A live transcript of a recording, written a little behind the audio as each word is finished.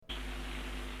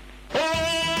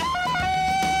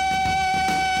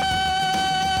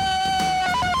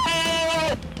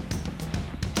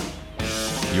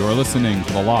You're listening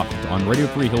to The Loft on Radio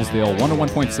Free Hillsdale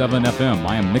 101.7 FM.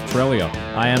 I am Nick Trelia.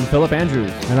 I am Philip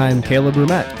Andrews. And I'm Caleb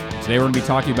Brumette. Today we're going to be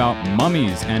talking about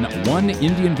mummies and one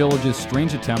Indian village's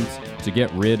strange attempt to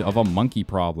get rid of a monkey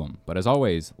problem. But as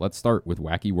always, let's start with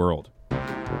Wacky World.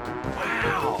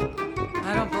 Wow!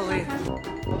 I don't believe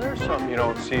it. Well, there's something you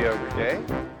don't see every day.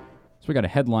 So we got a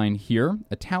headline here.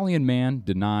 Italian man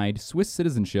denied Swiss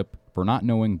citizenship for not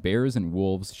knowing bears and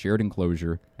wolves shared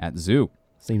enclosure at zoo.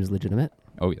 Seems legitimate.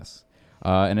 Oh, yes.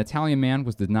 An Italian man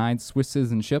was denied Swiss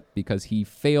citizenship because he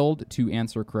failed to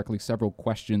answer correctly several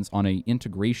questions on an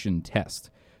integration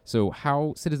test. So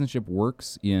how citizenship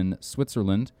works in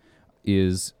Switzerland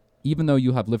is, even though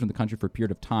you have lived in the country for a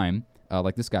period of time,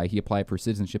 like this guy, he applied for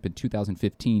citizenship in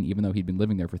 2015, even though he'd been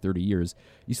living there for 30 years,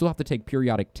 you still have to take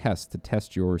periodic tests to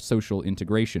test your social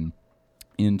integration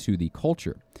into the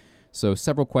culture. So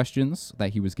several questions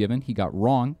that he was given, he got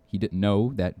wrong. He didn't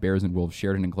know that bears and wolves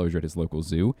shared an enclosure at his local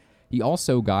zoo. He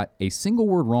also got a single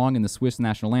word wrong in the Swiss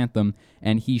national anthem,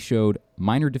 and he showed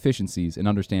minor deficiencies in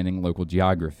understanding local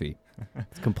geography.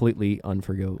 It's completely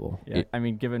unforgivable. Yeah,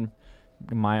 given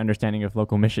my understanding of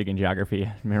local Michigan geography,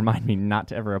 it may remind me not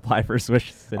to ever apply for Swiss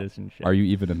citizenship. Are you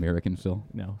even American, Phil?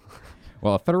 No.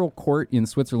 Well, a federal court in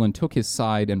Switzerland took his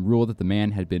side and ruled that the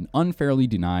man had been unfairly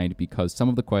denied because some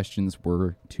of the questions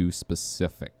were too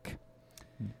specific.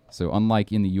 So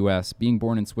unlike in the U.S., being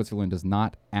born in Switzerland does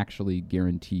not actually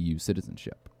guarantee you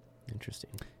citizenship. Interesting.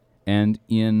 And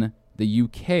in the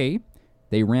U.K.,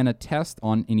 they ran a test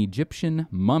on an Egyptian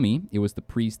mummy. It was the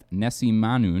priest Nessie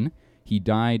Manun. He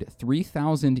died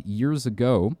 3,000 years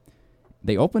ago.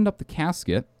 They opened up the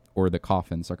casket, or the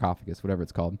coffin, sarcophagus, whatever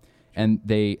it's called, and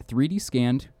they 3D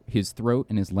scanned his throat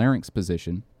and his larynx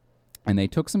position, and they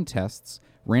took some tests,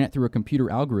 ran it through a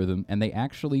computer algorithm, and they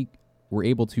actually were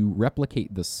able to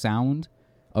replicate the sound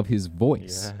of his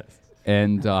voice. Yes.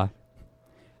 And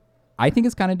I think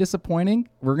it's kind of disappointing.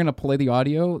 We're going to play the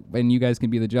audio, and you guys can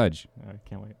be the judge. I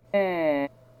can't wait.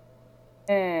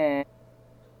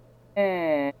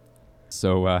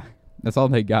 So that's all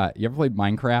they got. You ever played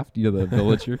Minecraft? You know, the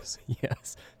villagers?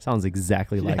 Yes. Sounds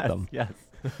exactly like them. Yes.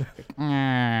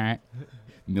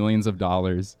 Millions of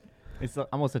dollars. It's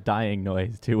almost a dying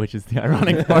noise, too, which is the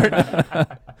ironic part.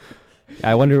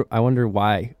 I wonder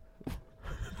why.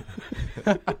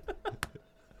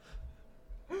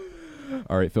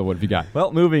 All right, Phil, what have you got?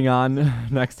 Well, moving on.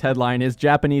 Next headline is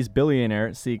Japanese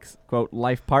billionaire seeks, quote,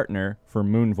 life partner for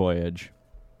moon voyage.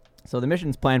 So the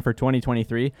mission's planned for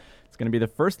 2023. It's going to be the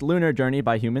first lunar journey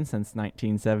by humans since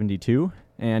 1972.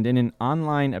 And in an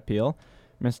online appeal,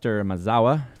 Mr.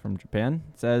 Mazawa from Japan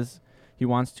says he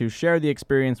wants to share the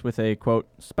experience with a, quote,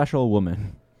 special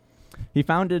woman. He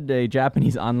founded a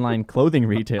Japanese online clothing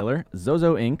retailer,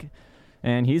 Zozo Inc.,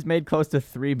 and he's made close to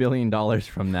 $3 billion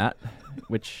from that,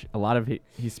 which a lot of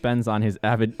he spends on his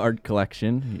avid art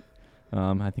collection.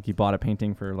 I think he bought a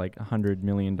painting for like $100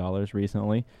 million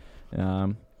recently.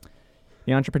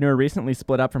 The entrepreneur recently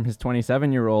split up from his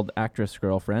 27-year-old actress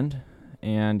girlfriend,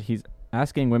 and he's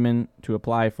asking women to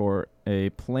apply for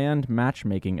a planned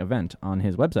matchmaking event on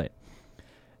his website.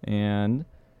 And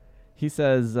he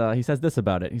says this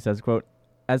about it. He says, quote,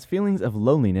 as feelings of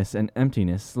loneliness and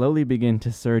emptiness slowly begin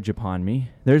to surge upon me,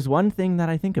 there's one thing that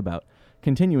I think about,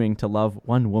 continuing to love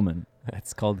one woman.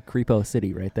 It's called Creepo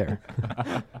City right there.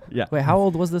 Yeah. Wait, how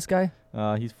old was this guy?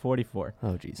 He's 44.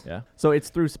 Oh, geez. Yeah. So it's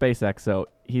through SpaceX. So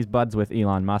he's buds with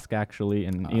Elon Musk, actually.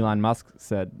 And Elon Musk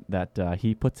said that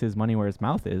he puts his money where his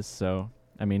mouth is. So,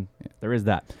 there is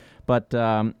that. But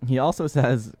he also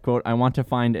says, quote, I want to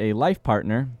find a life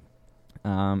partner,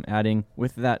 adding,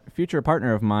 with that future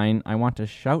partner of mine, I want to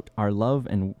shout our love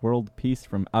and world peace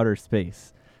from outer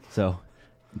space. So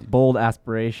bold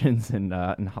aspirations and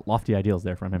lofty ideals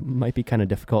there from him. Might be kind of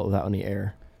difficult without any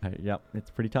air. Yep, it's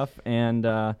pretty tough. And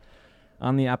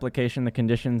on the application, the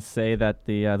conditions say that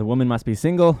the woman must be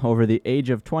single, over the age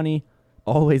of 20,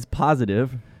 always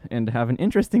positive, and have an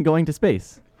interest in going to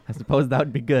space. I suppose that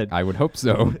would be good. I would hope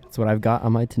so. That's what I've got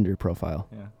on my Tinder profile.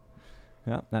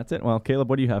 Yeah, that's it. Well, Caleb,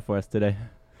 what do you have for us today?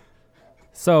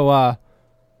 So,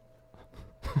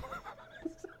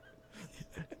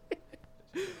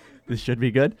 This should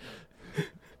be good.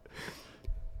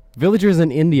 villagers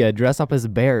in India dress up as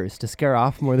bears to scare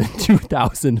off more than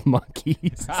 2,000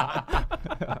 monkeys.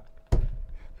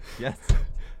 Yes.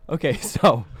 Okay,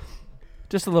 so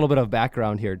just a little bit of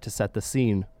background here to set the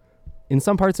scene. In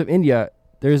some parts of India,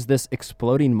 there's this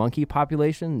exploding monkey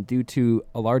population due to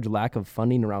a large lack of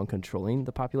funding around controlling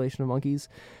the population of monkeys.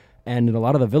 And in a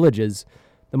lot of the villages,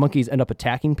 the monkeys end up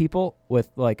attacking people, with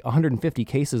like 150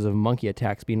 cases of monkey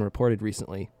attacks being reported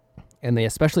recently. And they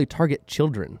especially target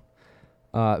children.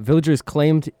 Villagers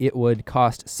claimed it would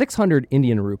cost 600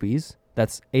 Indian rupees,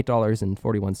 that's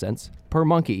 $8.41, per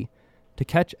monkey, to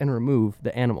catch and remove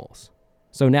the animals.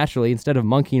 So naturally, instead of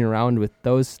monkeying around with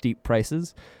those steep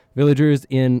prices, villagers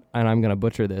in, and I'm going to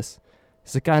butcher this,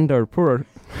 Sikandarpur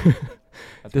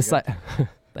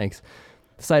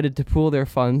decided to pool their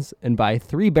funds and buy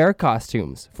 3 bear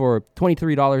costumes for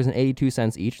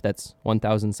 $23.82 each. That's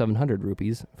 1,700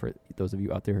 rupees for those of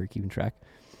you out there who are keeping track.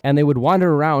 And they would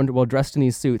wander around while dressed in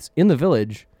these suits in the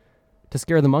village to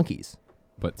scare the monkeys.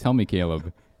 But tell me,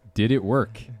 Caleb, did it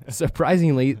work?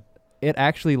 Surprisingly, it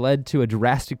actually led to a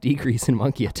drastic decrease in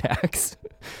monkey attacks.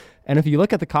 And if you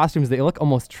look at the costumes, they look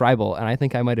almost tribal, and I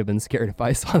think I might have been scared if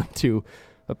I saw them too,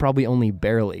 but probably only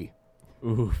barely.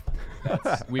 Ooh.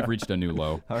 We've reached a new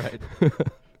low. All right.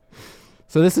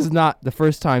 So this is not the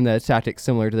first time that a tactic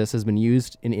similar to this has been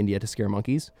used in India to scare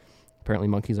monkeys. Apparently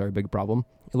monkeys are a big problem.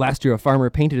 Last year, a farmer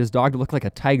painted his dog to look like a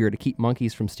tiger to keep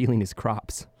monkeys from stealing his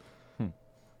crops.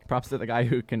 Props to the guy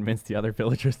who convinced the other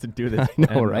villagers to do this.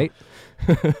 I know, right?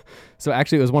 So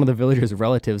actually, it was one of the villagers'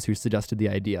 relatives who suggested the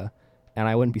idea, and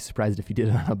I wouldn't be surprised if he did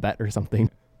it on a bet or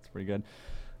something. It's pretty good.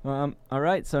 All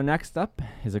right, so next up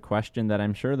is a question that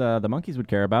I'm sure the monkeys would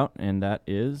care about, and that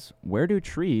is, where do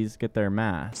trees get their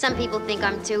mass? Some people think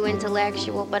I'm too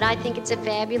intellectual, but I think it's a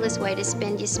fabulous way to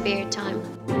spend your spare time.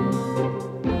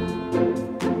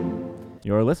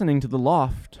 You're listening to The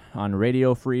Loft on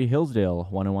Radio Free Hillsdale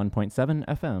 101.7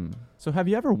 FM. So have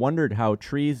you ever wondered how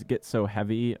trees get so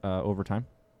heavy over time?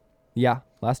 Yeah,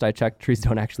 last I checked, trees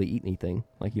don't actually eat anything.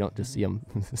 Like, you don't just see them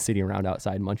sitting around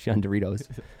outside munching on Doritos,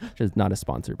 which is not a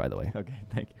sponsor, by the way. Okay,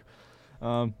 thank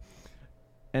you.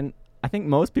 And I think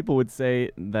most people would say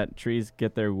that trees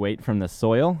get their weight from the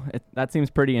soil. That seems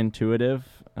pretty intuitive.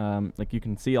 Like, you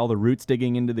can see all the roots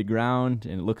digging into the ground,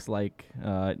 and it looks like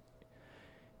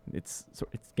it's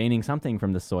gaining something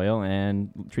from the soil, and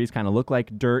trees kind of look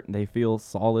like dirt. They feel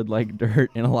solid like dirt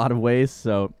in a lot of ways,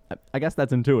 so I guess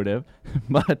that's intuitive.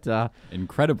 But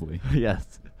Incredibly.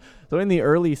 yes. So in the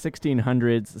early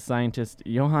 1600s, scientist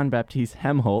Johann Baptist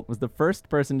Helmholtz was the first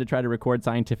person to try to record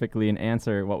scientifically and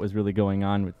answer what was really going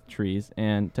on with trees.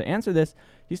 And to answer this,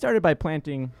 he started by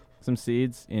planting some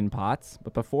seeds in pots,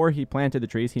 but before he planted the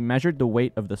trees, he measured the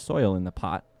weight of the soil in the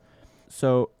pot.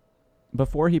 So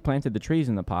before he planted the trees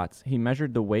in the pots, he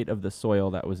measured the weight of the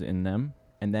soil that was in them,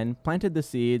 and then planted the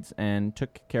seeds and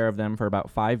took care of them for about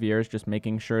 5 years, just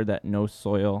making sure that no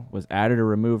soil was added or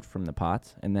removed from the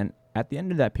pots. And then at the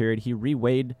end of that period, he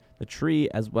reweighed the tree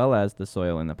as well as the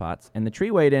soil in the pots. And the tree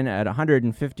weighed in at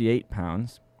 158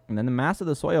 pounds, and then the mass of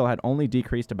the soil had only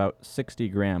decreased about 60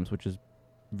 grams, which is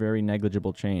very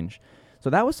negligible change. So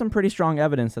that was some pretty strong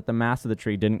evidence that the mass of the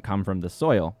tree didn't come from the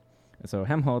soil. And so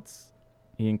Helmholtz,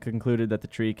 he concluded that the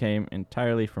tree came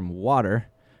entirely from water,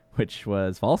 which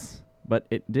was false, but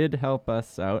it did help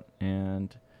us out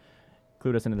and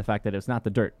clued us into the fact that it's not the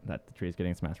dirt that the tree is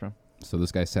getting its mass from. So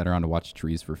this guy sat around to watch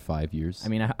trees for 5 years. I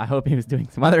mean, I hope he was doing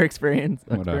some other experiments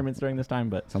What during this time,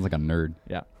 but sounds like a nerd.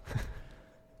 yeah.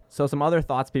 So some other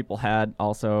thoughts people had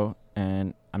also,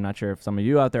 and I'm not sure if some of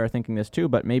you out there are thinking this too,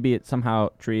 but maybe it's somehow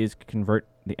trees convert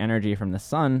the energy from the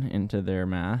sun into their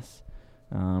mass.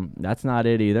 That's not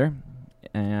it either.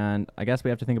 And I guess we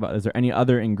have to think about, is there any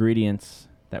other ingredients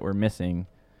that we're missing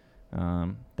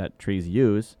that trees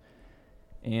use?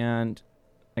 And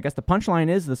I guess the punchline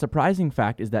is, the surprising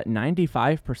fact is that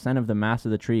 95% of the mass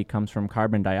of the tree comes from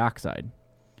carbon dioxide.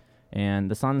 And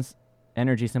the sun's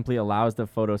energy simply allows the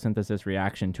photosynthesis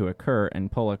reaction to occur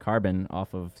and pull a carbon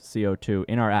off of CO2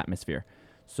 in our atmosphere.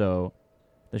 So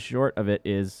the short of it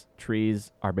is,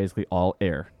 trees are basically all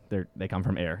air. They come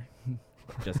from air.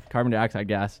 Just carbon dioxide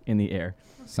gas in the air.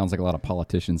 Sounds like a lot of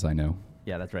politicians I know.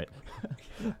 Yeah, that's right.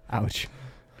 Ouch.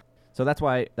 So that's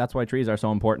why trees are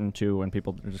so important too when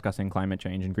people are discussing climate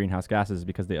change and greenhouse gases,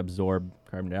 because they absorb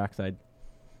carbon dioxide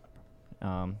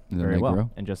then very they well grow?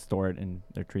 and just store it in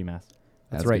their tree mass.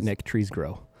 That's That's right, good. Nick. Trees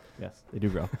grow. Yes, they do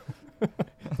grow.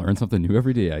 Learn something new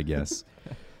every day, I guess.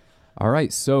 All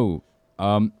right, so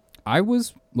I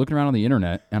was looking around on the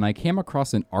internet, and I came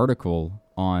across an article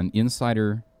on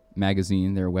Insider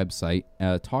Magazine, their website,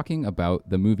 talking about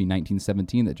the movie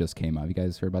 1917 that just came out. Have you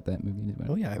guys heard about that movie?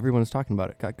 Oh, yeah. Everyone's talking about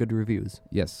it. Got good reviews.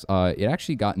 Yes, it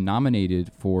actually got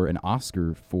nominated for an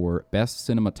Oscar for Best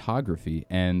Cinematography,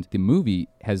 and the movie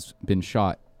has been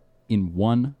shot in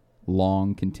one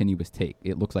long continuous take.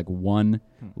 It looks like one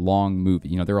long movie.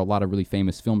 You know, there are a lot of really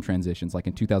famous film transitions, like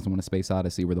in 2001: A Space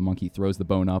Odyssey, where the monkey throws the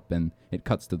bone up and it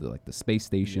cuts to the space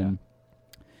station.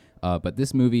 But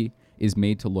this movie is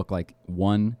made to look like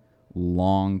one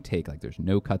long take. Like there's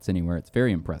no cuts anywhere. It's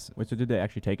very impressive. Wait, so did they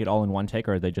actually take it all in one take,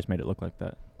 or they just made it look like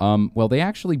that? Well, they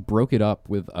actually broke it up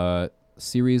with a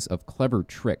series of clever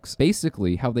tricks.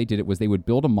 Basically, how they did it was they would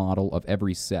build a model of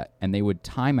every set, and they would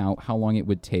time out how long it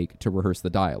would take to rehearse the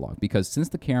dialogue. Because since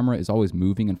the camera is always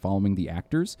moving and following the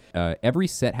actors, every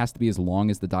set has to be as long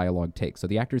as the dialogue takes. So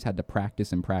the actors had to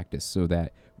practice and practice so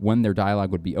that when their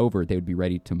dialogue would be over, they would be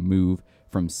ready to move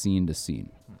from scene to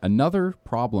scene. Another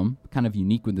problem, kind of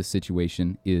unique with this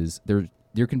situation, is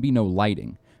there can be no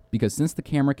lighting. Because since the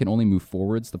camera can only move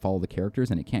forwards to follow the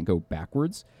characters and it can't go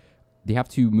backwards, they have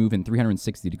to move in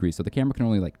 360 degrees. So the camera can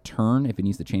only like turn if it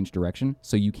needs to change direction.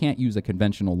 So you can't use a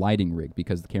conventional lighting rig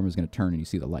because the camera's going to turn and you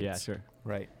see the lights. Yeah, sure.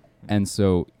 Right. And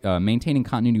so maintaining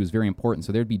continuity was very important.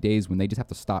 So there'd be days when they just have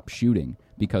to stop shooting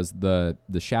because the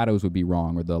shadows would be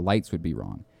wrong or the lights would be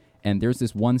wrong. And there's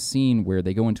this one scene where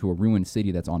they go into a ruined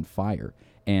city that's on fire.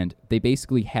 And they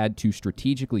basically had to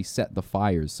strategically set the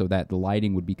fires so that the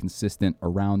lighting would be consistent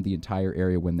around the entire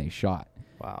area when they shot.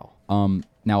 Wow.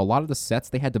 Now, a lot of the sets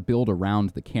they had to build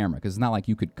around the camera because it's not like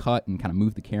you could cut and kind of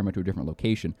move the camera to a different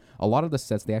location. A lot of the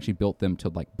sets, they actually built them to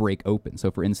like break open.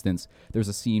 So, for instance, there's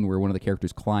a scene where one of the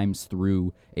characters climbs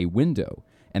through a window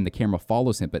and the camera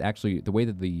follows him. But actually, the way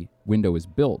that the window is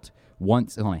built,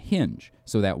 once on a hinge,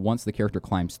 so that once the character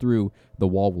climbs through, the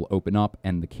wall will open up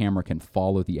and the camera can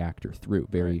follow the actor through.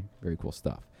 Very, very cool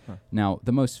stuff. Now,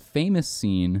 the most famous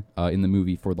scene in the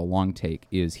movie for the long take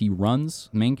is the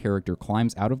main character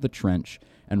climbs out of the trench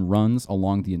and runs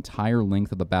along the entire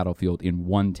length of the battlefield in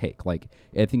one take. Like,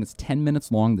 I think it's 10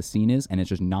 minutes long, the scene is, and it's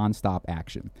just nonstop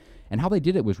action. And how they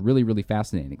did it was really, really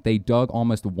fascinating. They dug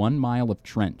almost 1 mile of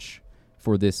trench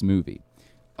for this movie,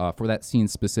 for that scene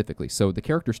specifically. So the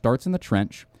character starts in the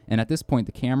trench, and at this point,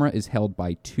 the camera is held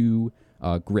by two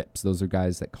grips. Those are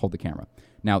guys that hold the camera.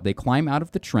 Now, they climb out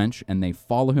of the trench, and they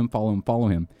follow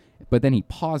him, but then he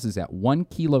pauses at one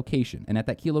key location, and at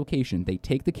that key location, they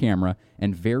take the camera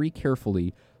and very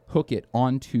carefully hook it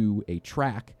onto a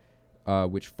track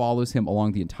which follows him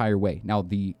along the entire way. Now,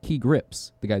 the key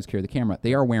grips, the guys who carry the camera,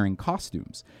 they are wearing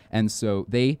costumes, and so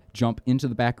they jump into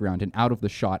the background and out of the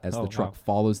shot as the truck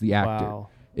follows the actor. Wow.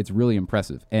 It's really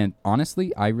impressive. And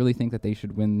honestly, I really think that they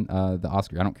should win the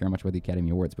Oscar. I don't care much about the Academy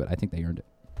Awards, but I think they earned it.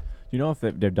 Do you know if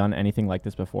they've done anything like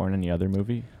this before in any other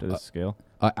movie to this scale?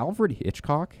 Alfred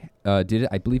Hitchcock did it.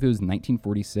 I believe it was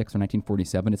 1946 or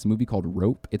 1947. It's a movie called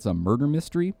Rope. It's a murder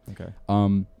mystery. Okay.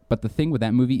 But the thing with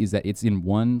that movie is that it's in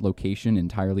one location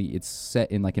entirely. It's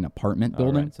set in like an apartment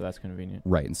building. Right, so that's convenient.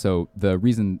 Right. And so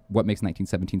what makes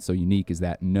 1917 so unique is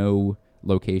that no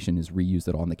location is reused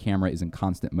at all, and the camera is in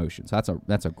constant motion. So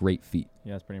that's a great feat.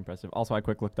 Yeah, it's pretty impressive. Also, I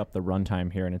quick looked up the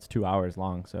runtime here, and it's 2 hours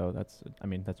long. So that's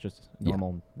just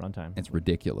normal runtime. It's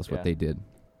ridiculous what they did.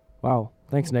 Wow.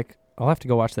 Thanks, Nick. I'll have to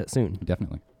go watch that soon.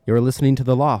 Definitely. You're listening to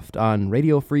The Loft on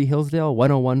Radio Free Hillsdale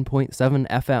 101.7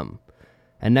 FM.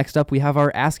 And next up, we have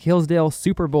our Ask Hillsdale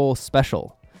Super Bowl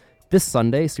special. This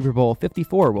Sunday, Super Bowl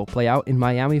 54 will play out in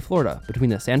Miami, Florida, between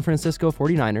the San Francisco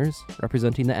 49ers,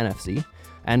 representing the NFC,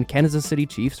 and Kansas City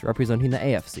Chiefs, representing the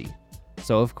AFC.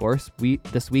 So, of course,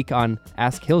 this week on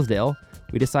Ask Hillsdale,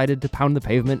 we decided to pound the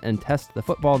pavement and test the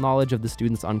football knowledge of the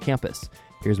students on campus.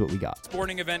 Here's what we got.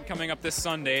 Sporting event coming up this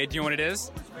Sunday. Do you know what it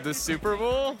is? The Super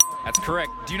Bowl? That's correct.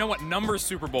 Do you know what number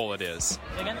Super Bowl it is?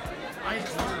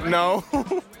 No.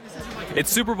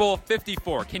 It's Super Bowl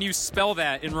 54. Can you spell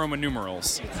that in Roman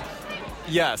numerals?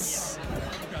 Yes.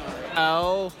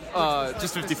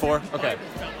 Just 54. Okay.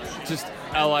 Just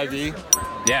LIV.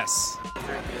 Yes.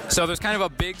 So there's kind of a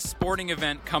big sporting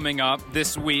event coming up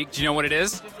this week. Do you know what it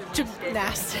is?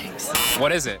 Gymnastics.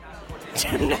 What is it?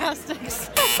 Gymnastics.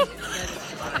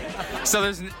 So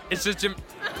it's just Super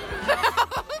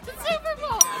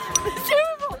Bowl.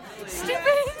 Super Bowl.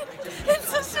 Stupid.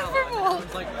 It's the Super Bowl.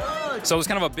 So it's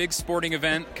kind of a big sporting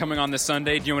event coming on this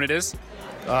Sunday. Do you know what it is?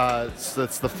 It's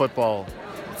the football.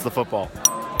 It's the football.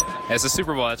 It's the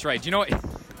Super Bowl. That's right. Do you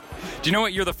know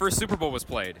what year the first Super Bowl was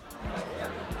played?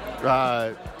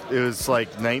 It was like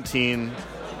 1912.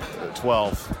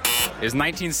 It was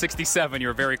 1967. You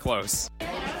were very close.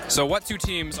 So what two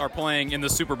teams are playing in the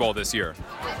Super Bowl this year?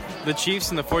 The Chiefs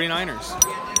and the 49ers.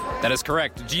 That is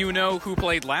correct. Do you know who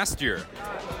played last year?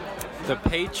 The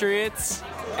Patriots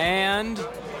and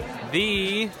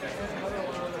the...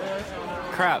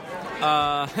 Crap.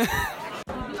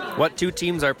 What two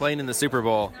teams are playing in the Super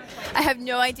Bowl? I have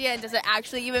no idea. And does it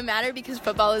actually even matter because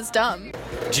football is dumb?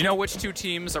 Do you know which two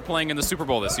teams are playing in the Super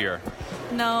Bowl this year?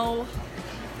 No.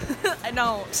 I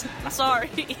don't. Sorry.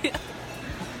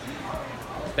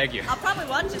 Thank you. I'll probably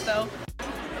watch it though.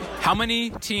 How many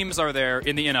teams are there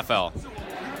in the NFL?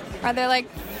 Are there like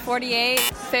 48,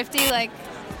 50? Like,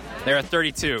 They're at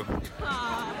 32.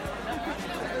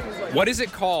 What is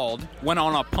it called when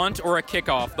on a punt or a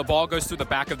kickoff, the ball goes through the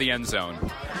back of the end zone?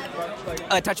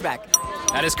 A touchback.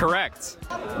 That is correct.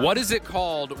 What is it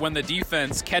called when the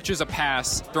defense catches a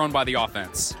pass thrown by the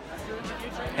offense?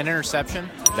 An interception.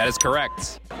 That is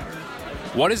correct.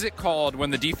 What is it called when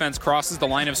the defense crosses the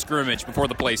line of scrimmage before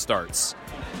the play starts?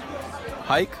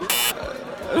 Hike.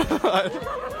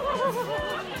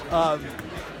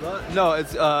 No,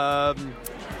 it's I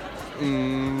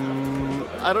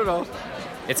don't know.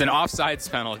 It's an offsides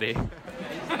penalty.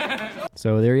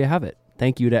 So there you have it.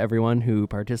 Thank you to everyone who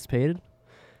participated.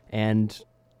 And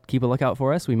keep a lookout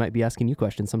for us. We might be asking you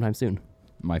questions sometime soon.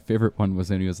 My favorite one was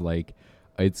when he was like,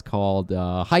 it's called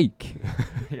hike.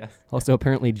 Yes. Also,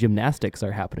 apparently gymnastics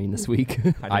are happening this week.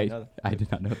 I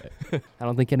did not know that. I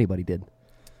don't think anybody did.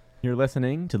 You're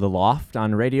listening to The Loft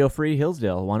on Radio Free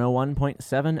Hillsdale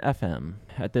 101.7 FM.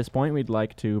 At this point, we'd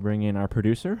like to bring in our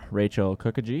producer, Rachel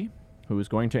Kookaji, who is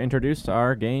going to introduce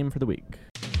our game for the week.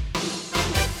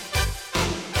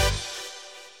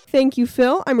 Thank you,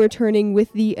 Phil. I'm returning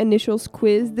with the initials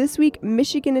quiz. This week,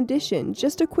 Michigan edition.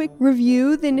 Just a quick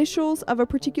review. The initials of a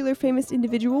particular famous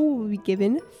individual will be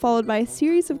given, followed by a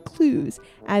series of clues.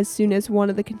 As soon as one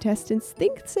of the contestants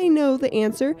thinks they know the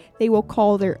answer, they will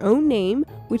call their own name,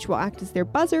 which will act as their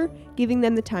buzzer, giving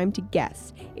them the time to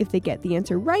guess. If they get the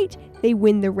answer right, they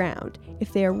win the round.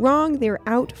 If they are wrong, they are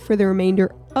out for the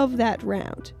remainder of that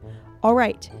round. All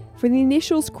right, for the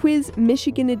initials quiz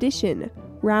Michigan edition,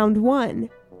 round 1.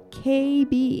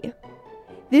 KB.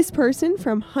 This person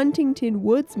from Huntington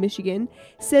Woods, Michigan,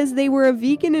 says they were a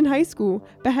vegan in high school,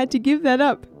 but had to give that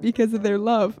up because of their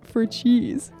love for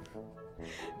cheese.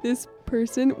 This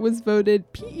person was voted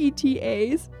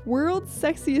PETA's World's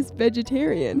Sexiest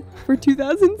Vegetarian for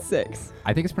 2006.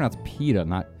 I think it's pronounced PETA,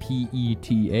 not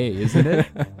PETA, isn't it?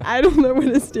 I don't know what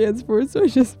it stands for, so I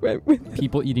just went with it.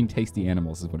 People eating tasty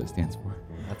animals is what it stands for.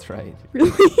 That's right.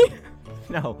 Really?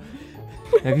 No.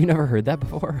 Have you never heard that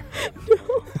before? No.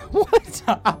 What?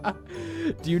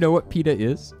 Do you know what PETA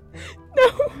is? No.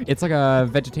 It's like a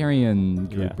vegetarian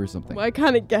group or something. Well, I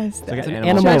kind of guessed that. Like an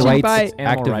Animal Judging rights by-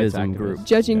 activism group.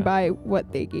 Judging by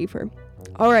what they gave her.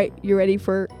 All right, you ready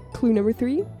for clue number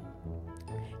 3?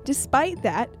 Despite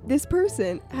that, this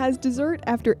person has dessert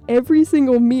after every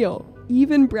single meal,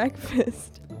 even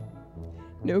breakfast.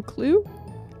 No clue?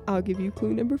 I'll give you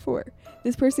clue number 4.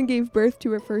 This person gave birth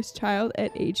to her first child at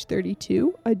age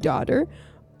 32, a daughter.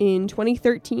 In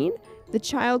 2013, the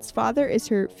child's father is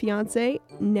her fiancé,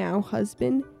 now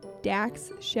husband,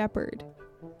 Dax Shepard.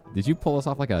 Did you pull us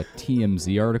off like a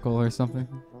TMZ article or something?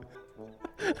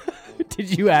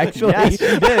 Did you actually? Yes,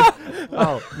 you did.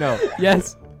 Oh, no.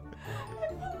 Yes.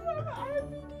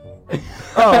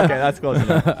 Oh, okay, that's close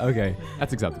enough. Okay,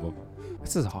 that's acceptable.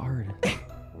 This is hard.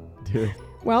 Dude.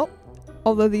 Well,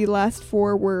 although the last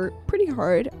 4 were pretty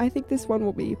hard, I think this one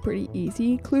will be pretty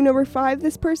easy. Clue number 5,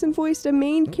 this person voiced a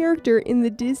main character in the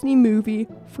Disney movie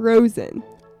Frozen.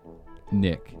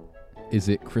 Nick, is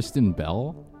it Kristen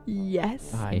Bell?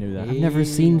 Yes. I knew that. I've never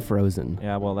seen Frozen.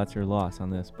 Yeah, well, that's your loss on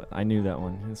this, but I knew that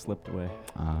one. It slipped away.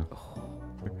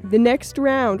 The next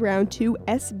round, round 2,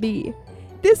 SB.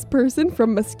 This person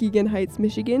from Muskegon Heights,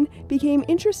 Michigan, became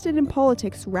interested in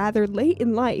politics rather late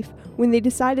in life when they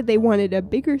decided they wanted a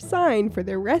bigger sign for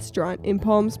their restaurant in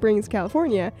Palm Springs,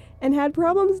 California, and had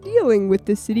problems dealing with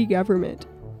the city government.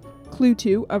 Clue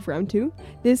 2 of round 2.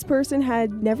 This person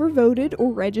had never voted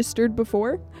or registered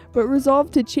before, but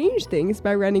resolved to change things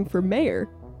by running for mayor.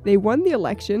 They won the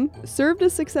election, served a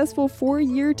successful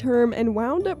 4-year term, and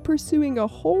wound up pursuing a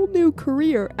whole new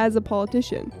career as a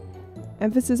politician.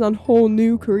 Emphasis on whole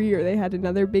new career. They had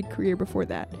another big career before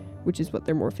that, which is what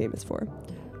they're more famous for.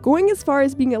 Going as far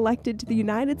as being elected to the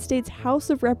United States House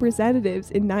of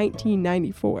Representatives in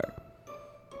 1994.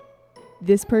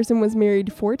 This person was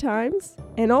married 4 times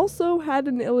and also had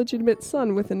an illegitimate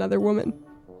son with another woman.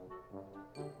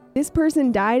 This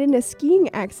person died in a skiing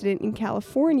accident in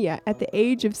California at the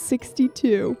age of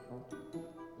 62.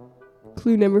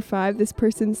 Clue number 5, this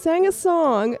person sang a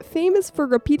song famous for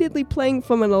repeatedly playing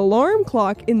from an alarm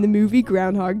clock in the movie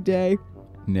Groundhog Day.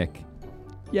 Nick,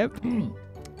 Yep.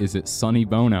 is it Sonny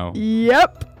Bono?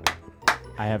 Yep.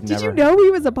 I have Did you know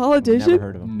he was a politician? never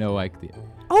heard of him. No idea.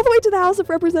 All the way to the House of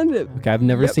Representatives. Okay, I've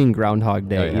never Yep. seen Groundhog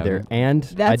Day Oh, yeah. either, and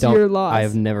That's I don't. your loss. I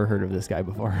have never heard of this guy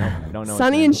before. I don't know.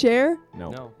 Sonny and Cher?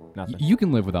 No, nothing. You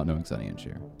can live without knowing Sonny and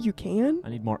Cher. You can? I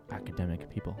need more academic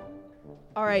people.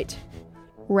 All right.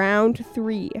 Round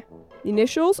 3. The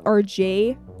initials are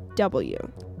JW.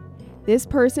 This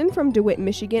person from DeWitt,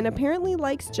 Michigan apparently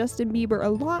likes Justin Bieber a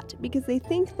lot because they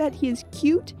think that he is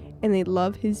cute and they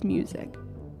love his music.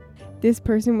 This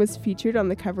person was featured on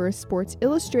the cover of Sports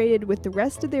Illustrated with the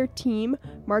rest of their team,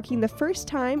 marking the first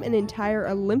time an entire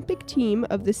Olympic team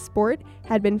of this sport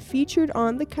had been featured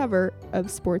on the cover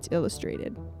of Sports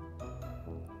Illustrated.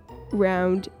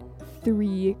 Round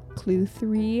 3, clue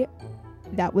 3,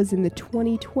 that was in the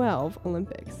 2012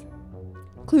 Olympics.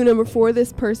 Clue number 4,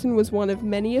 this person was one of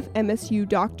many of MSU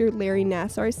Dr. Larry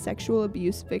Nassar's sexual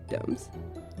abuse victims.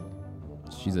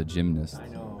 She's a gymnast. I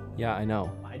know. Yeah, I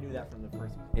know. I knew that from the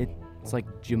first. It's like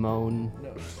Jimone.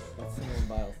 No, that's Simone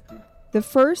Biles, dude. The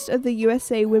first of the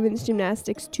USA Women's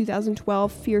Gymnastics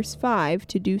 2012 Fierce 5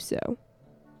 to do so.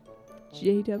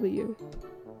 JW.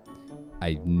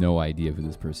 I have no idea who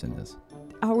this person is.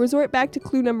 I'll resort back to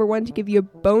clue number 1 to give you a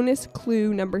bonus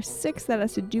clue number 6 that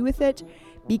has to do with it.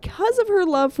 Because of her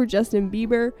love for Justin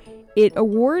Bieber, it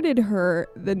awarded her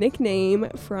the nickname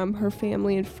from her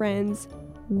family and friends,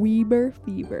 Weber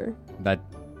Fever. That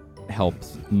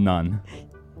helps none.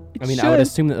 It I mean, I would should.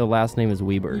 assume that the last name is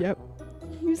Weber. Yep.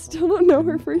 You still don't know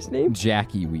her first name?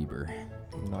 Jackie Weber.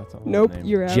 No, that's a old Nope, name.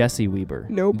 you're out. Jesse Weber.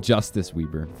 Nope. Justice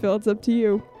Weber. Phil, it's up to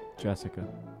you. Jessica.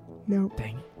 Nope.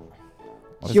 Dang it.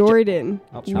 What is Jordan.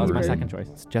 That was my Weaver. second choice.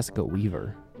 It's Jessica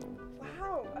Weaver.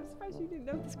 Wow, I'm surprised you didn't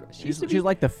know this girl. She She's used to be-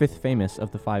 like the 5th famous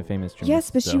of the 5 famous gymnasts.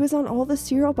 Yes, but she so- was on all the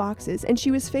cereal boxes, and she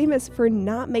was famous for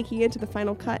not making it to the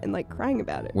final cut and like crying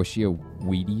about it. Was she a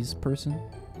Wheaties person?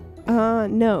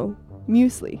 No,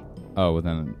 muesli. Oh, well,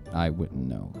 then I wouldn't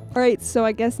know. All right, so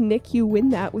I guess Nick, you win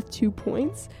that with 2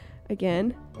 points.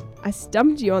 Again, I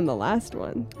stumped you on the last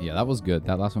one. Yeah, that was good.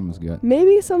 That last one was good.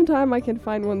 Maybe sometime I can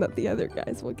find one that the other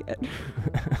guys will get.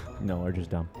 No, we're just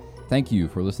dumb. Thank you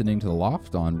for listening to The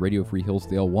Loft on Radio Free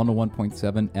Hillsdale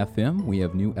 101.7 FM. We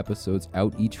have new episodes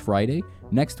out each Friday.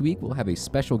 Next week, we'll have a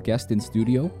special guest in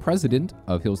studio, President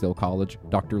of Hillsdale College,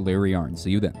 Dr. Larry Arnn.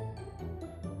 See you then.